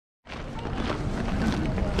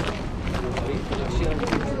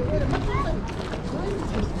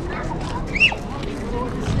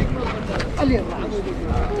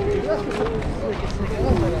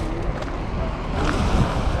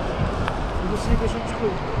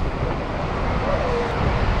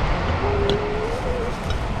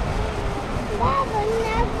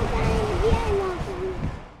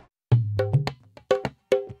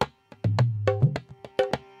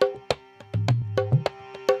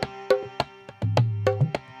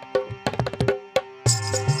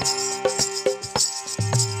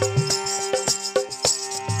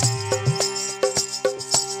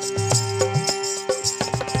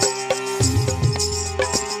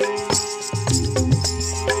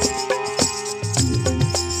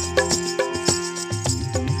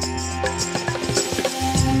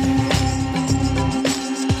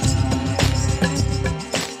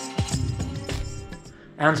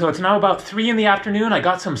And so it's now about 3 in the afternoon. I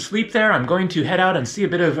got some sleep there. I'm going to head out and see a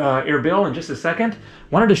bit of Erbil in just a second.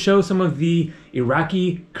 Wanted to show some of the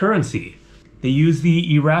Iraqi currency. They use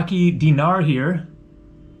the Iraqi dinar here,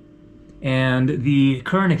 and the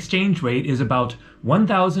current exchange rate is about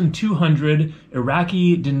 1,200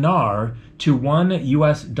 Iraqi dinar to $1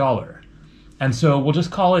 US. And so we'll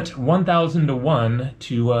just call it 1,000 to 1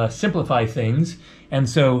 to simplify things. And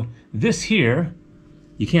so this here,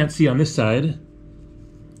 you can't see on this side,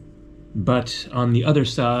 but on the other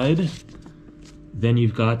side, then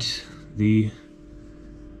you've got the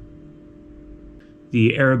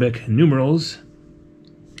Arabic numerals.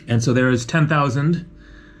 And so there is 10,000.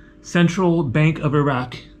 Central Bank of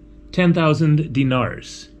Iraq, 10,000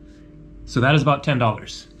 dinars. So that is about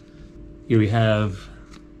 $10. Here we have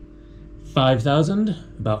 5,000,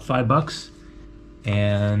 about $5.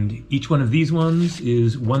 And each one of these ones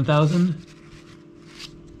is 1,000.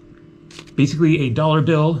 Basically a dollar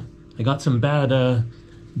bill. I got some bad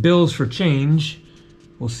bills for change.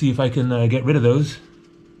 We'll see if I can get rid of those.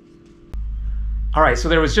 All right, so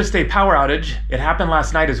there was just a power outage. It happened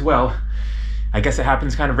last night as well. I guess it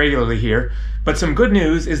happens kind of regularly here. But some good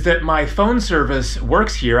news is that my phone service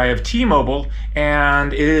works here. I have T-Mobile,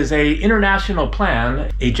 and it is a international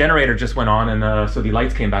plan. A generator just went on, and so the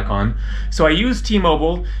lights came back on. So I use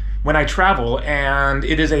T-Mobile when I travel, and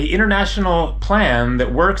it is an international plan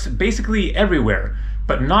that works basically everywhere,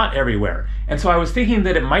 but not everywhere. And so I was thinking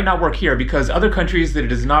that it might not work here because other countries that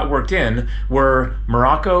it has not worked in were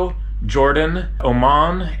Morocco, Jordan,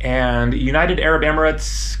 Oman, and United Arab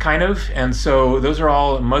Emirates, kind of. And so those are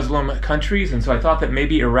all Muslim countries. And so I thought that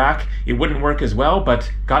maybe Iraq, it wouldn't work as well,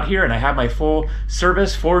 but got here and I have my full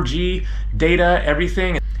service, 4G, data,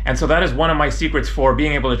 everything. And so that is one of my secrets for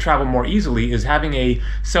being able to travel more easily, is having a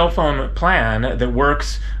cell phone plan that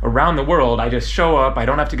works around the world. I just show up, I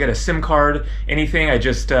don't have to get a SIM card, anything. I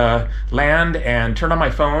just land and turn on my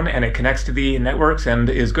phone and it connects to the networks and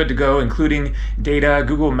is good to go, including data,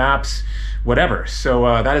 Google Maps, whatever.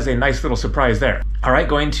 So that is a nice little surprise there. All right,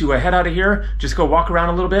 going to head out of here, just go walk around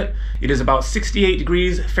a little bit. It is about 68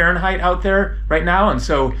 degrees Fahrenheit out there right now, and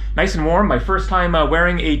so nice and warm. My first time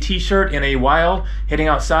wearing a t-shirt in a while, heading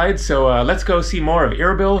outside. So let's go see more of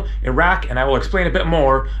Erbil, Iraq, and I will explain a bit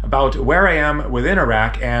more about where I am within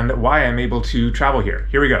Iraq and why I'm able to travel here.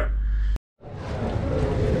 Here we go.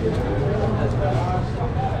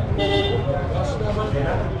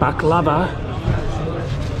 Baklava.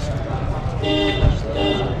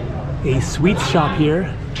 A sweets shop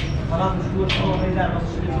here.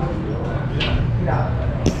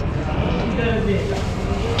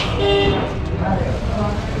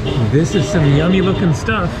 This is some yummy looking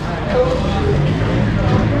stuff.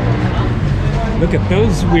 Look at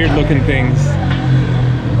those weird looking things.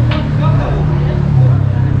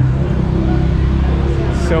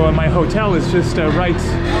 So my hotel is just right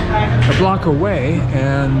a block away,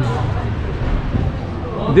 and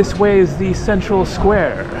this way is the central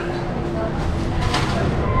square.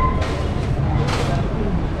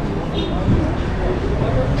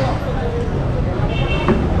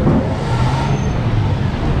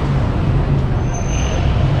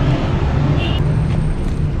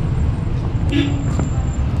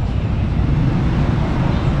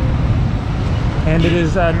 And it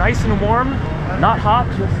is nice and warm, not hot,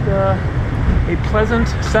 just a pleasant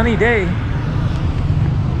sunny day.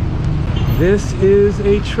 This is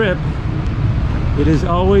a trip. It is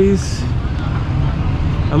always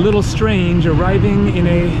a little strange arriving in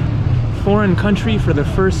a foreign country for the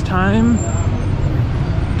first time,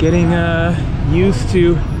 getting used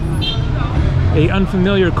to a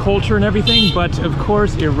unfamiliar culture and everything, but of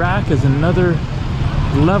course Iraq is another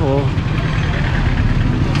level.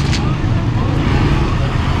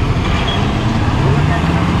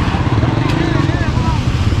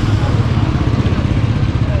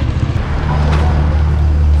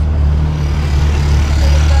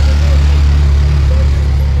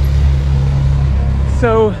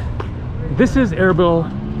 So this is Erbil,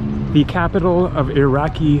 the capital of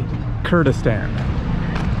Iraqi Kurdistan.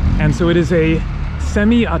 And so it is a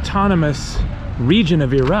semi-autonomous region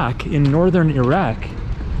of Iraq, in northern Iraq,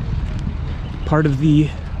 part of the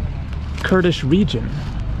Kurdish region.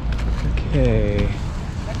 Okay.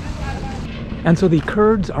 And so the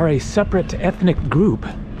Kurds are a separate ethnic group.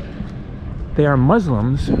 They are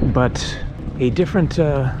Muslims, but a different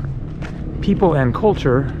people and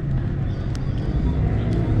culture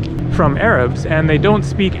from Arabs, and they don't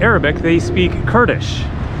speak Arabic, they speak Kurdish.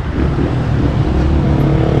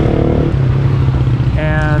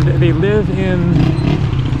 And they live in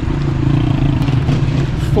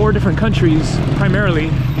 4 different countries, primarily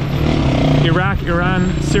Iraq,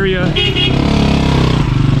 Iran, Syria,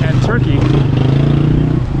 and Turkey.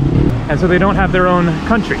 And so they don't have their own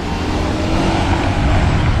country.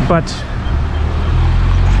 But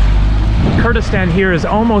Kurdistan here is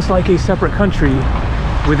almost like a separate country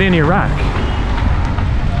within Iraq.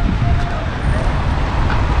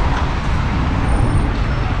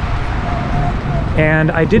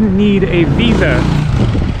 And I didn't need a visa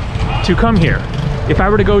to come here. If I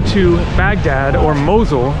were to go to Baghdad or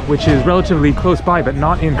Mosul, which is relatively close by but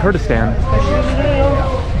not in Kurdistan,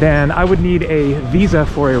 then I would need a visa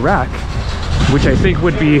for Iraq, which I think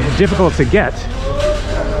would be difficult to get.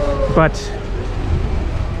 But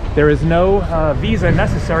there is no visa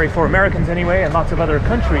necessary for Americans anyway, and lots of other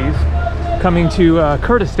countries coming to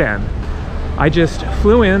Kurdistan. I just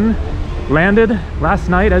flew in, landed last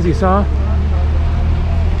night, as you saw,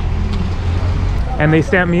 and they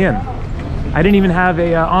stamped me in. I didn't even have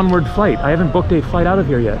a onward flight. I haven't booked a flight out of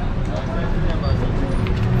here yet.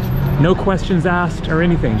 No questions asked or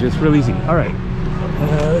anything, just real easy. All right,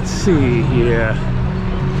 let's see here.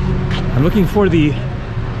 I'm looking for the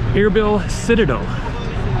Erbil Citadel.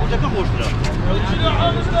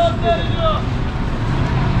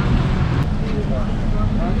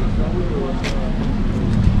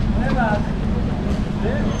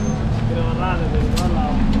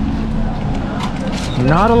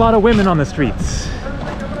 Not a lot of women on the streets.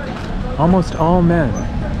 Almost all men.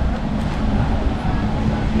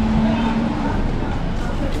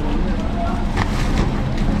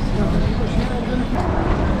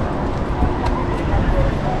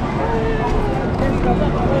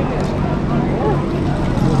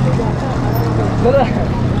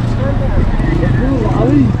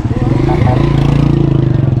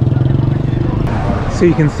 So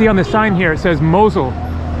you can see on the sign here, it says Mosul,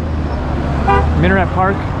 Minaret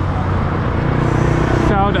Park,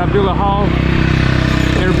 Saud Abdullah Hall,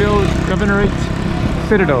 Erbil Governorate,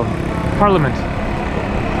 Citadel, Parliament.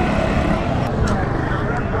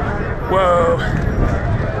 Whoa.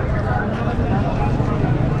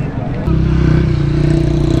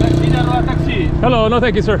 Hello, no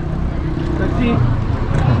thank you, sir.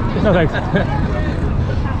 No thanks.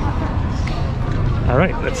 All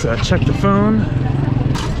right, let's check the phone.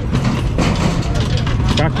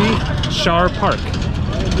 Iraqi Shar Park.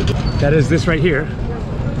 That is this right here.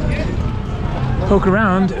 Poke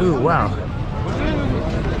around. Ooh, wow.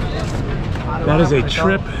 That is a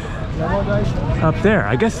trip up there.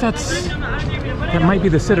 I guess that might be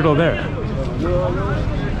the Citadel there.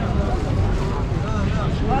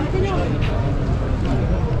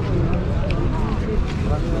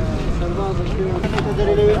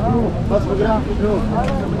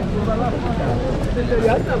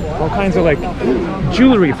 All kinds of like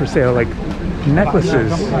jewelry for sale, like necklaces.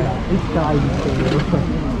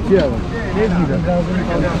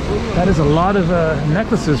 That is a lot of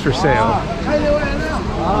necklaces for sale.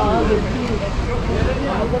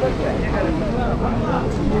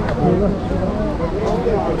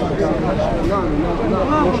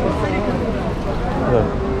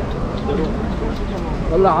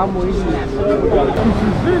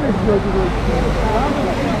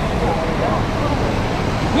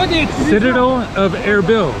 Citadel of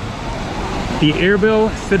Erbil. The Erbil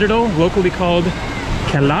Citadel, locally called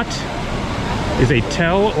Kalat, is a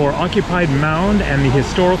tell or occupied mound and the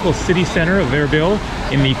historical city center of Erbil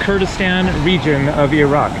in the Kurdistan region of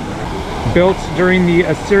Iraq. Built during the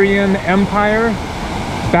Assyrian Empire,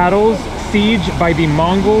 battles, siege by the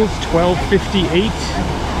Mongols 1258.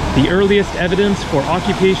 The earliest evidence for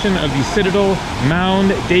occupation of the citadel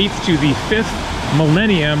mound dates to the 5th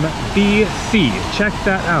millennium BC. Check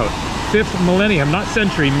that out. 5th millennium, not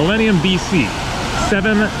century, millennium BC.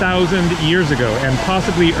 7,000 years ago, and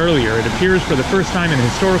possibly earlier. It appears for the first time in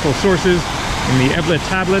historical sources in the Ebla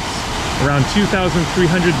tablets around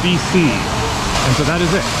 2300 BC. And so that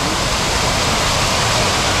is it.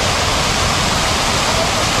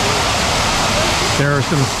 There are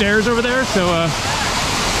some stairs over there, so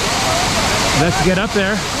let's get up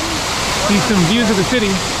there, see some views of the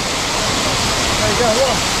city.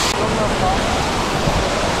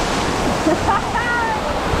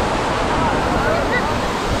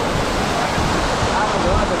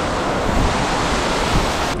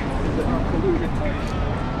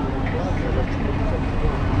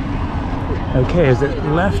 Okay, is it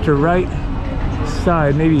left or right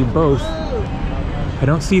side? Maybe both. I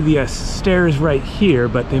don't see the stairs right here,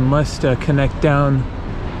 but they must connect down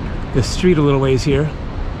the street a little ways here.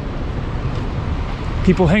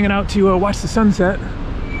 People hanging out to watch the sunset.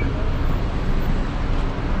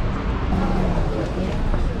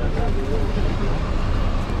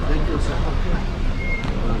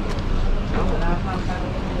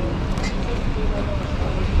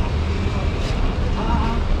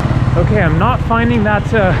 Okay, I'm not finding that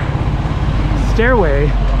stairway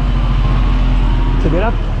to get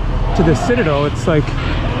up to the Citadel. It's like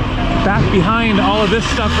back behind all of this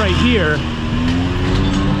stuff right here.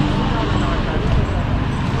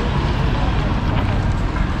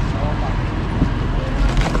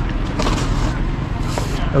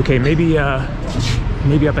 Okay, maybe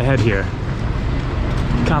up ahead here.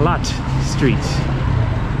 Kalat Street.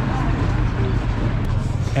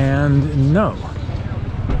 And no.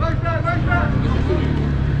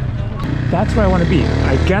 That's where I want to be.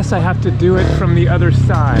 I guess I have to do it from the other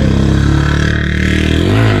side.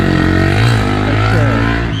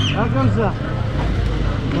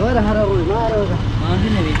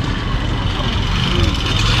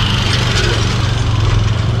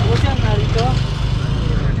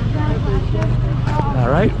 All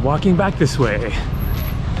right, walking back this way.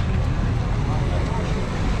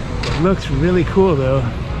 It looks really cool though.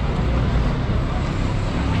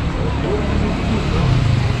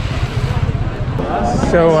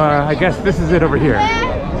 So I guess this is it over here.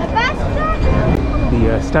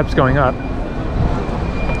 The steps going up.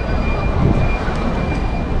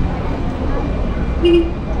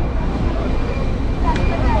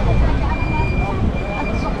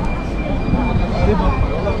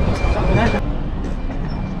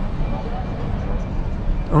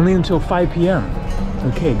 Only until 5 p.m.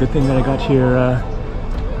 Okay, good thing that I got here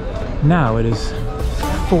now. It is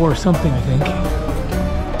 4 something, I think.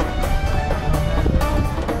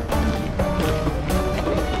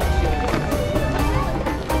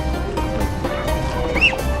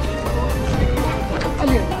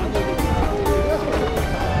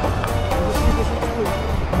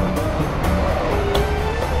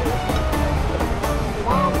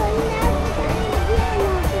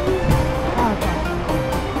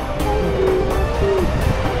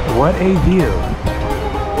 What a view.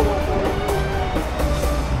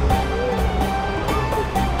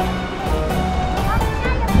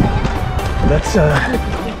 Let's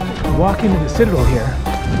walk into the Citadel here.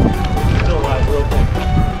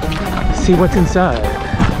 See what's inside.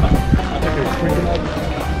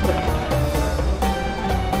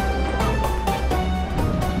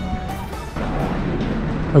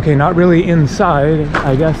 Okay, not really inside,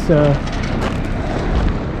 I guess.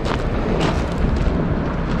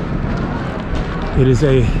 It is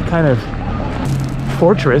a kind of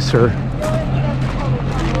fortress or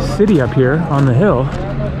city up here on the hill.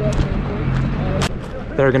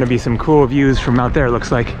 There are going to be some cool views from out there,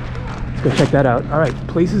 looks like. Let's go check that out. All right,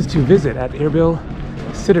 places to visit at Erbil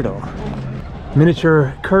Citadel.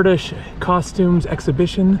 Miniature Kurdish costumes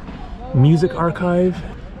exhibition, music archive,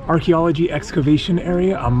 archaeology excavation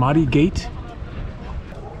area, Ahmadi Gate,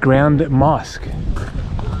 Grand Mosque.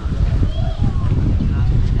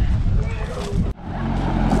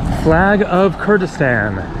 Flag of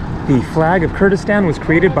Kurdistan. The flag of Kurdistan was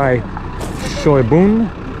created by Shoibun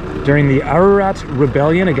during the Ararat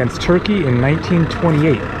Rebellion against Turkey in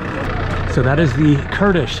 1928. So that is the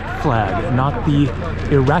Kurdish flag, not the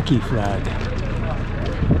Iraqi flag.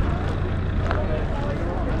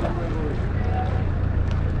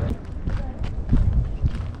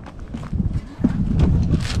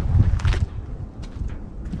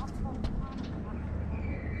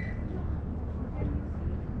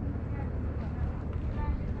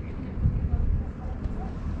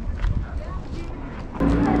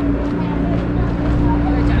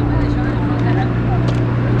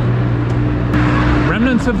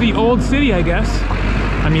 Of the old city, I guess.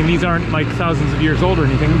 I mean, these aren't like thousands of years old or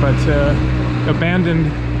anything, but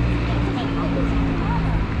abandoned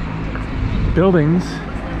buildings.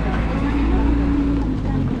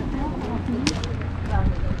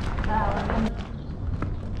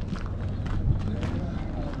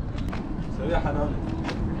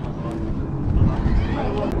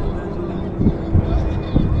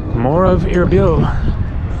 More of Erbil.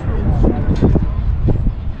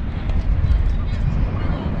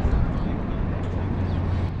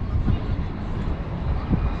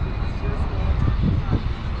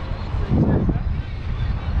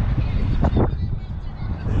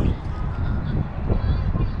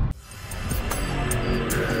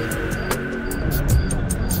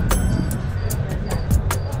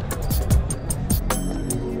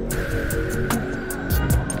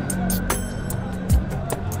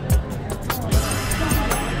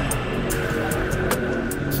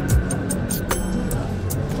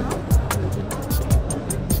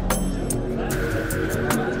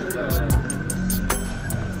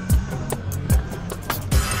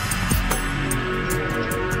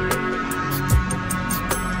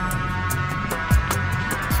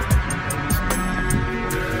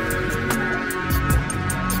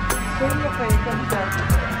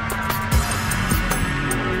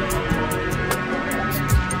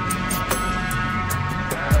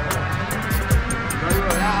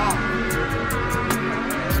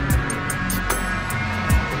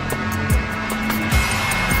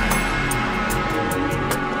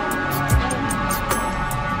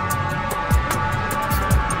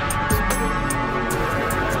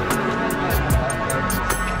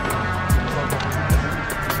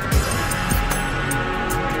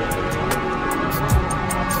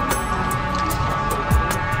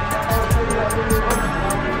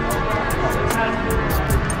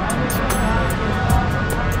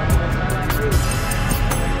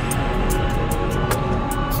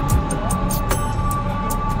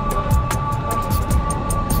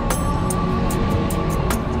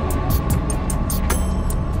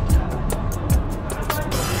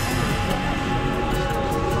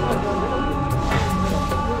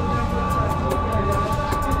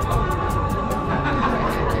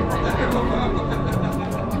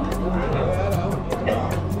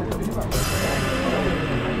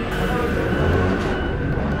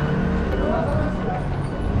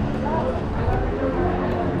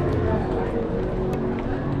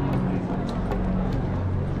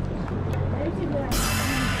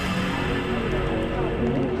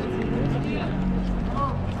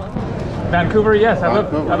 Vancouver, yes. I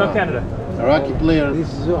love Canada. Iraqi player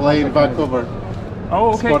play in Vancouver.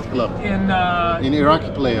 Oh, okay. Sport club. In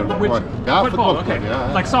Iraqi player. which Yeah, football? Okay. club,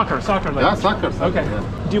 yeah. Like soccer. Like. Yeah, soccer. Okay. Yeah.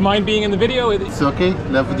 Do you mind being in the video? It's okay.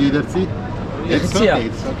 La video see. It's okay.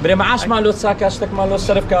 It's okay. بري معاش مالو ساكاشتك مالو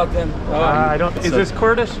صرف كاتن. I don't. Is this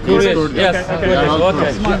Kurdish? Kurdish. Yes. Okay. Yeah,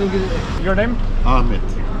 Okay. Your name? Ahmed.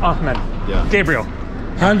 Ahmed. Yeah. Gabriel.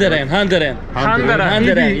 Handeren.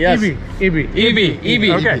 Yes. Ibi.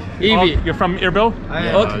 Okay. Ibi. Oh, you're from Erbil?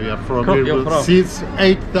 Yeah, we are from Cool. Erbil since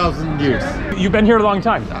 8,000 years. You've been here a long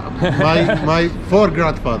time. my four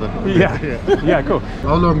grandfather. Yeah, cool.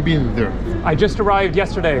 How long been there? I just arrived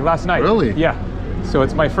yesterday, last night. Really? Yeah. So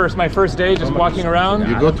it's my first day just walking around.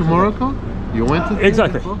 You go to Morocco? You went to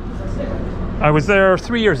Exactly. Morocco? I was there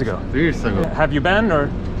 3 years ago. 3 years ago. Have you been, or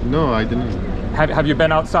No, I didn't. have you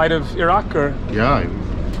been outside of Iraq, or Yeah,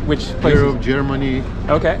 which places? Europe, Germany,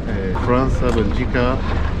 Okay. France, Belgica,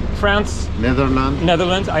 France,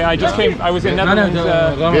 Netherlands. I just came. I was in Netherlands.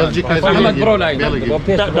 Belgium,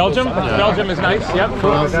 Belgium. Belgium is nice. Yep.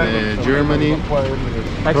 France, Germany,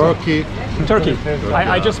 Excellent. Turkey,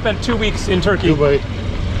 I just spent 2 weeks in Turkey.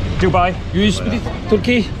 Dubai. You speak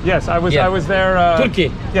Turkey? Yes, I was. Yeah. I was there.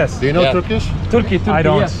 Turkey. Yes. Do you know Yeah. Turkish? Turkey. I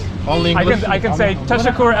don't. Yes. Only I English? can say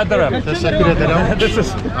Teşekkür ederim. Teşekkür ederim. This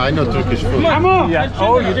is. I know Turkish food. Yeah.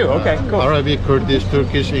 Oh, you do. Okay. Cool. Arabic, Kurdish,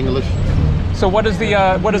 Turkish, English. So what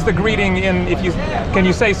is the greeting in? If you can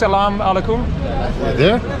you say salam alaikum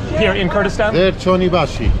There? here in Kurdistan? There, Choni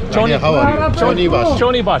Bashi. Choni- How are you? Choni Bashi.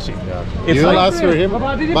 Choni bashi. It's You will like, ask for him,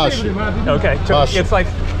 Bashi. okay. Bashi. It's like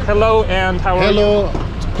hello and how are you? Hello,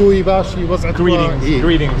 Kui Bashi. What's that?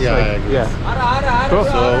 Greetings. Yeah, like, yeah. Cool.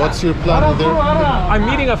 So what's your plan there? I'm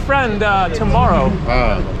meeting a friend tomorrow.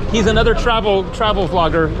 He's another travel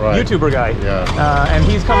vlogger, Right. YouTuber guy. Yeah. And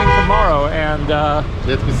he's coming tomorrow, and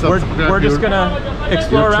Let me subscribe we're just gonna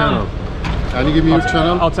explore your around. channel. Can you give me your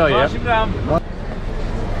channel? I'll tell you. Yeah.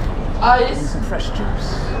 Ice. Fresh juice.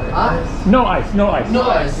 Ice. No ice. No ice. No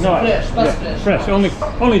ice. No ice. Fresh. That's Yeah. fresh. Fresh.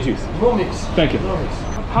 Only juice. No mix. Thank you. No mix.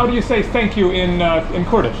 How do you say thank you in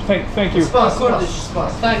Kurdish? Thank you. Spas. Kurdish.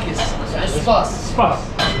 Spas. Thank you. Spas.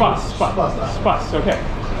 Spas. Okay.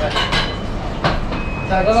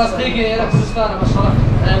 خلاص تيجي إلى كردستان بشرف.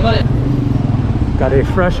 مريم. Got a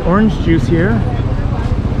fresh orange juice here.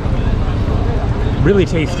 Really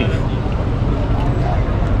tasty.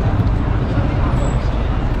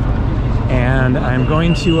 And I'm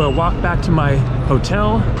going to walk back to my hotel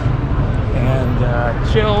and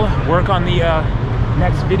chill, work on the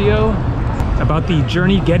next video about the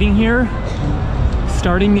journey getting here,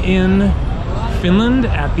 starting in Finland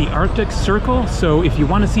at the Arctic Circle. So if you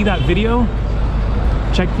want to see that video,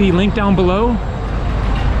 check the link down below.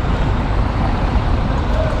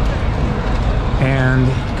 And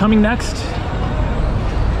coming next,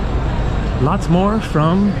 lots more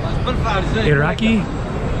from Iraqi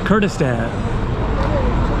Kurdistan.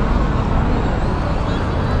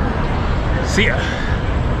 See ya.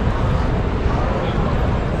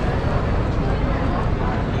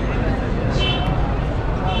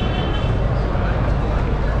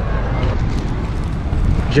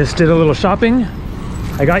 Just did a little shopping.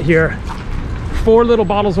 I got here 4 little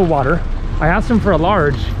bottles of water. I asked him for a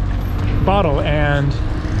large bottle and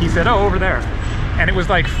he said, oh, over there. And it was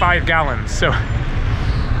like 5 gallons. So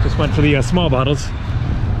just went for the small bottles.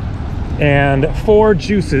 And 4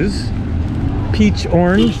 juices, peach,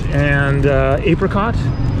 orange, and apricot,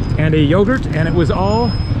 and a yogurt. And it was all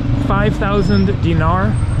 5,000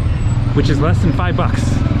 dinar, which is less than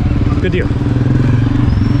 $5. Good deal.